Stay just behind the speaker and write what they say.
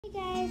Hey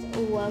guys,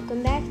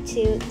 welcome back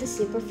to the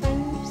Super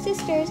Fun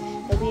Sisters.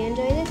 Hope you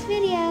enjoy this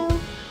video.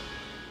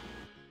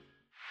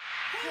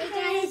 Hey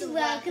guys,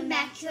 welcome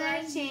back to our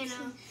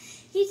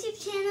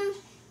YouTube channel.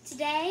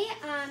 Today,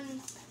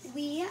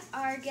 we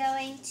are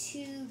going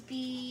to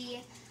be,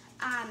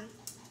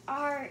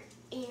 our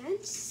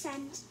aunt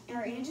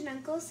and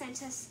uncle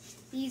sent us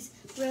these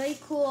really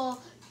cool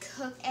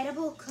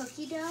edible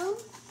cookie dough.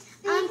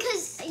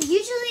 Because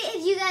usually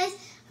if you guys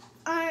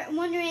are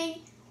wondering,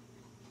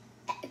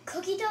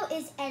 cookie dough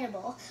is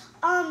edible,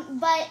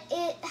 but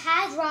it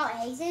has raw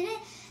eggs in it,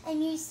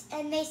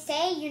 and they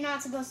say you're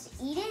not supposed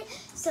to eat it.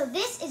 So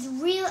this is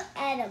real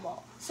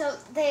edible. So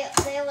they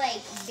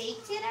like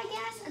baked it, I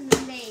guess, and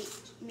then they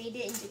made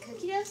it into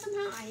cookie dough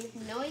somehow. I have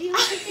no idea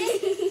what they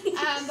did.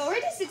 But we're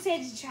just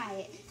excited to try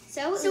it.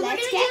 So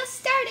let's get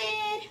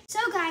started. So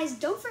guys,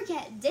 don't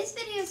forget this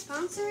video is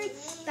sponsored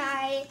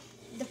by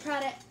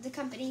the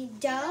company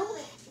Dough,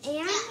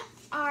 and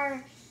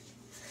our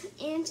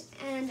aunt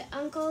and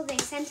uncle, they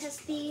sent us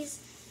these.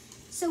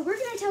 So we're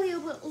going to tell you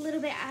a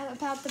little bit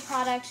about the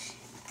product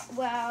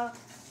while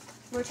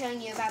we're telling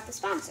you about the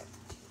sponsor.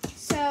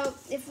 So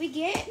if we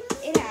get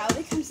it out,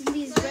 it comes in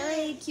these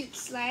really cute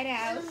slide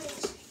out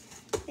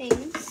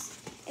things.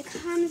 It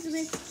comes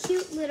with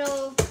cute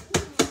little...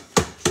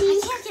 I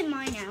can't get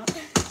mine out.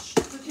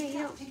 Okay,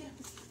 no.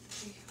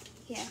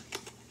 Yeah.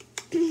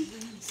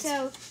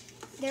 So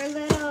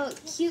they're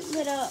cute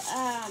little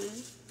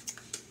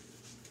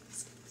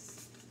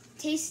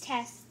taste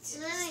test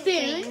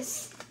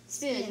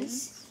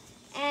spoons.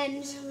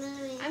 And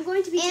I'm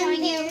going to be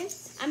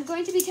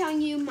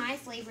telling you my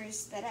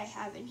flavors that I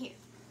have in here.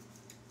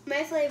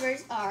 My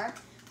flavors are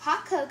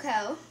hot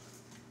cocoa,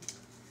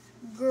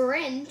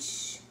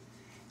 Grinch,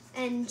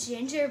 and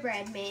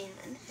gingerbread man.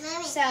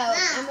 So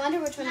I wonder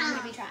which one I'm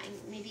going to be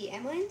trying. Maybe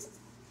Emmeline's,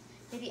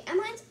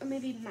 or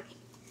maybe mine.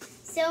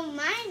 So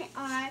mine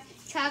are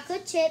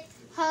chocolate chip,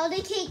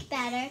 holiday cake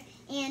batter,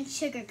 and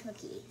sugar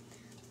cookie.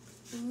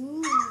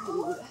 Ooh.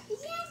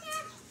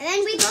 And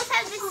then we both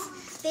have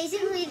this,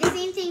 basically the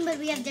same thing, but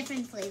we have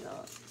different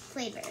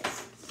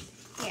flavors.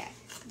 Yeah.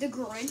 The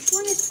Grinch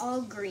one is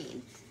all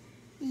green.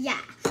 Yeah.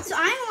 So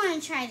I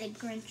want to try the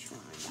Grinch one.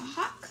 The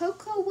hot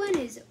cocoa one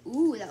is,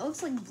 ooh, that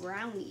looks like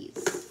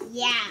brownies.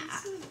 Yeah.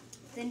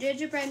 The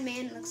gingerbread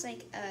man looks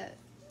like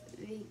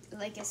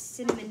a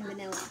cinnamon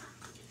vanilla.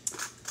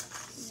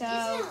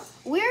 So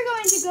we're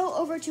going to go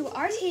over to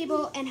our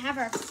table and have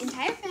our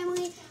entire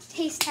family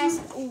taste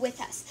test with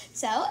us.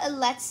 So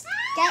let's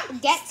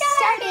get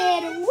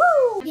started.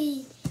 Woo!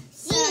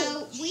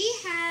 So we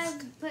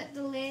have put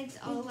the lids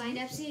all lined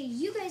up so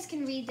you guys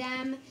can read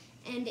them.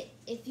 And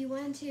if you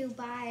want to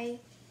buy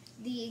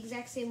the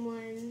exact same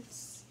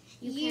ones,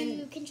 you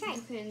can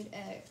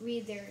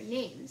read their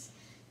names.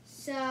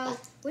 So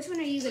which one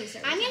are you going to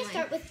start with? I'm going to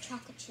start with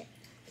chocolate chip.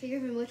 Okay,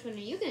 Griffin, which one are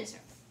you going to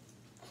start with?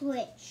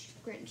 Which?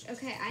 Grinch.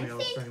 Okay, I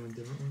think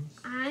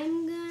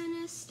I'm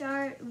going to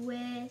start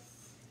with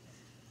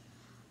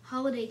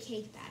holiday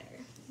cake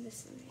batter.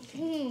 This one right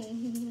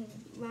here.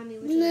 Mommy,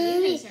 which one are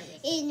you going to start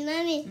with? I'm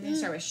going to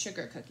start with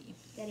sugar cookie.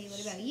 Daddy, what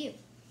about you?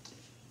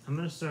 I'm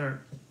going to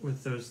start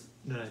with those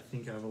that I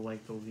think I will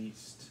like the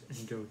least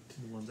and go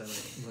to the ones I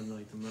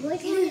like the most.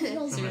 Which one is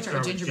yours? So you're going to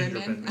start with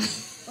gingerbread man?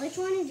 Which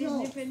one is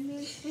yours? Gingerbread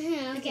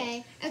man?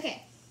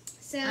 Okay.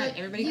 So all right,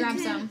 everybody grab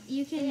some.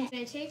 You can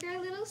take our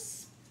little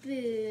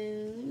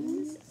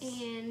spoons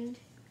and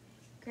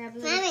grab a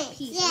little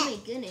piece. Oh my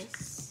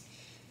goodness.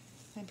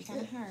 Might be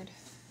kind of hard.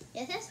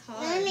 Yes, that's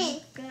hard.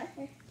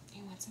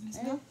 You want some as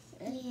well?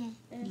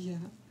 Yeah.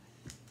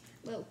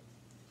 Whoa.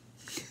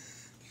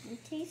 I'm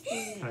tasting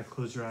it. All right,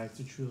 close your eyes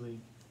to truly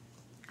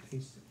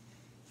taste it.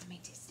 Let me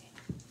taste it.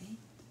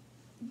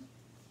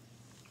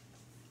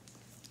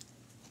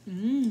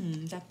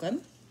 Is that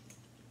good?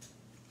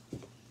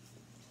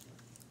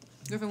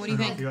 Griffin, what do you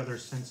Turn think? off your other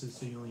senses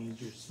so you only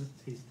use your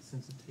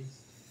sense of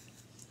taste.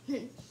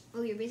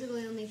 Oh, you're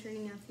basically only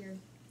turning off your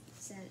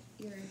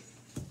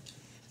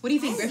What do you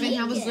think, Griffin?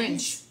 How was it.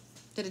 Grinch?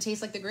 Did it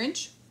taste like the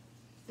Grinch?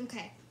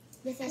 Okay.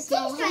 With a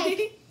small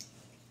beating.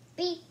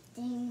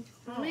 I'm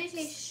going to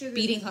taste sugar.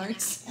 Beating cookie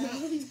hearts. I'm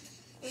going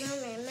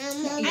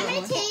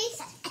to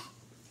taste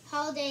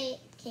holiday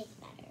cake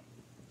batter.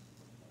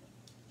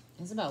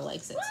 Isabel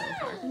likes it so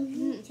far.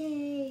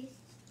 Taste.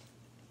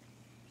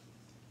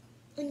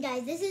 And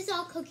guys, this is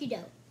all cookie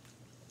dough.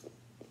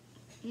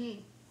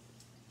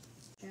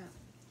 now.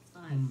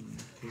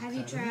 Have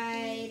you Taste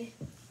tried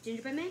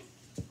gingerbread man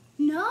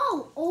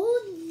No,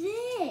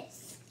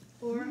 this.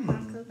 or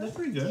hot cocoa? That's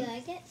pretty Do good. you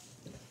like it?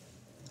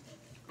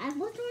 Which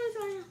one is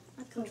on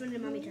a Which one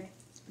did Mommy try?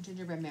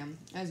 Gingerbread man.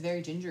 That was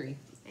very gingery.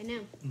 I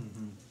know.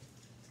 Mm-hmm.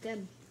 It's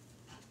good.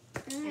 I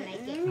like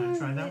it. Can I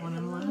try that one,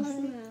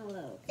 Emmeline?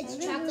 It's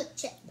chocolate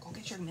chip. Go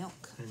get your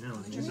milk. I know.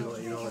 Isabel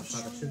ate all the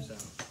chocolate chips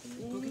out.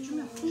 Go get your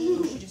milk.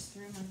 Oh, she just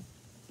threw them on.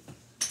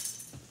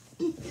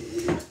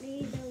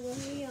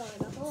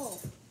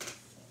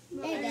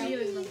 What are you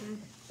doing,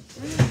 Griffin?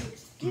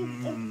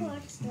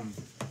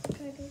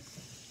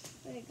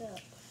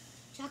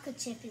 Chocolate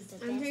chip is the I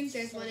best. don't think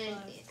there's so one in.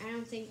 far. I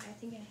think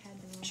I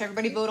had them all. Should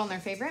everybody vote on their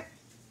favorite?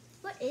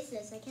 What is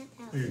this? I can't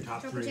tell. Or your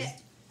top Chocolate 3. chip.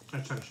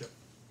 Chocolate chip.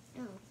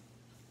 Oh.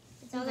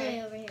 It's all the Okay.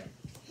 way over here.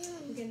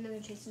 We'll get another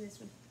taste in this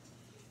one.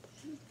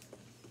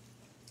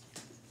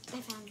 I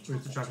found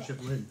Where's the chocolate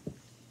chip lid?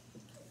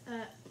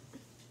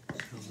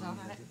 I'll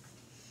have it.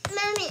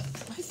 Mommy.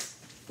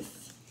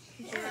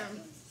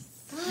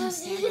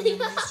 Stand on the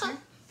moisture.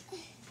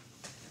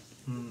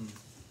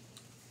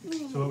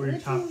 So what were your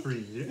top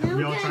 3? Have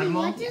we all tried them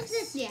all?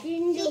 Yeah.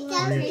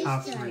 What are your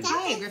top 3?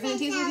 Hey, Griffin, it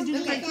tastes like a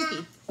gingerbread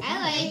cookie. I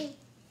like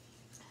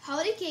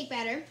holiday cake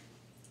batter,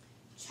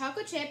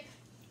 chocolate chip,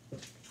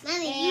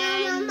 and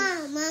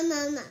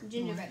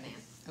gingerbread man.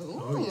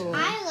 Ooh.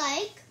 I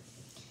like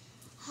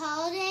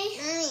holiday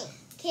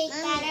cake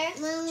batter,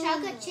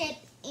 chocolate chip,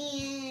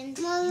 and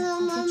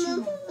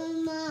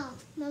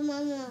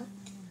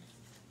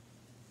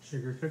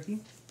Sugar cookie?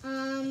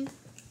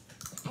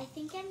 I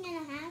think I'm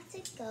gonna have to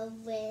go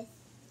with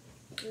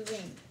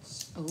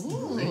Grinch.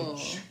 Ooh.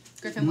 Rich.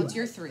 Griffin, what's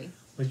your 3?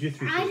 What's your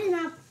 3? I did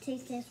not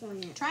taste this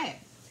one yet. Try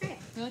it.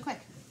 Really quick.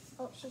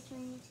 Oh, she's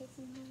trying to take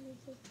some holiday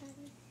cake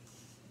batter.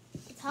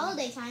 It's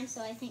holiday time,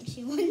 so I think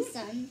she wants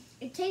some.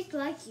 It tastes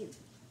like you.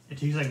 It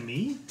tastes like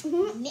me?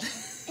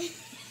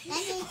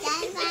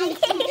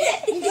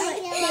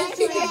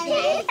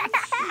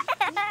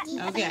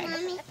 Okay.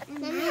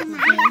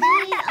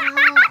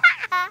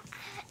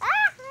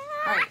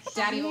 All right,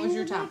 Daddy, what was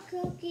your top?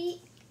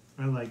 Cookie,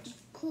 I liked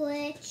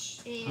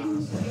Glitch,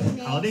 And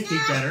holiday cake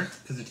batter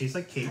because it tastes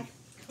like cake.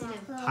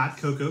 chocolate. Hot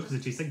cocoa because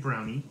it tastes like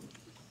brownie.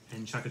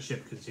 And chocolate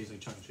chip because it tastes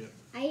like chocolate chip.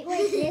 I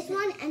like this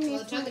one and Well, this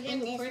one chocolate chip,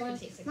 and of this course, one. it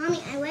tastes like Mommy,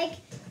 I like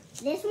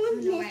this one,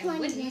 don't know why this I one,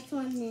 wouldn't. this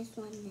one, this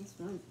one, this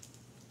one,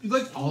 You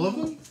liked all of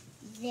them?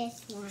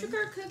 this one.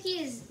 sugar cookie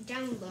is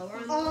down lower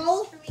on the Oh.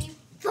 list for me.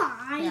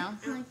 Fine. Yeah.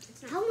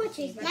 It's not How much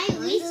is favorite. my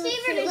least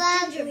favorite is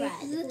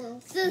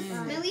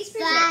gingerbread. My least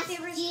Fast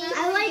favorite is I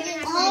like gonna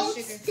have all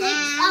sugar. 6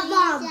 of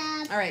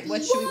them. All right,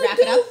 what should we wrap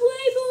it up?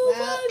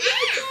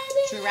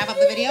 Should we wrap up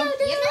the video?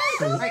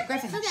 All right,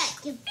 Griffin.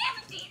 Okay.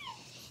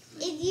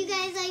 If you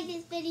guys like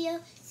this video,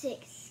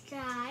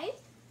 subscribe.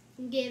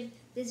 Give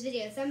this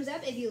video a thumbs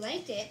up if you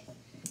liked it.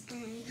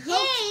 And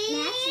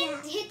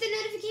Hit the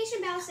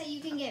notification bell so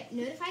you can get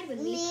notified when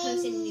we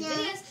post any new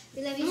videos.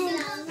 We love you so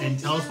much. And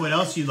tell us what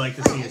else you'd like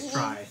to see us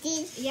try.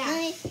 Yeah.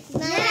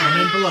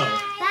 Comment below.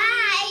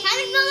 Bye.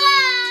 Comment below.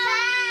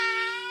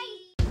 Bye.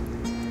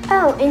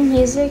 Oh, and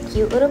here's a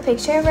cute little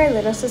picture of our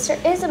little sister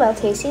Isabel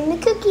tasting the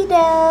cookie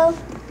dough.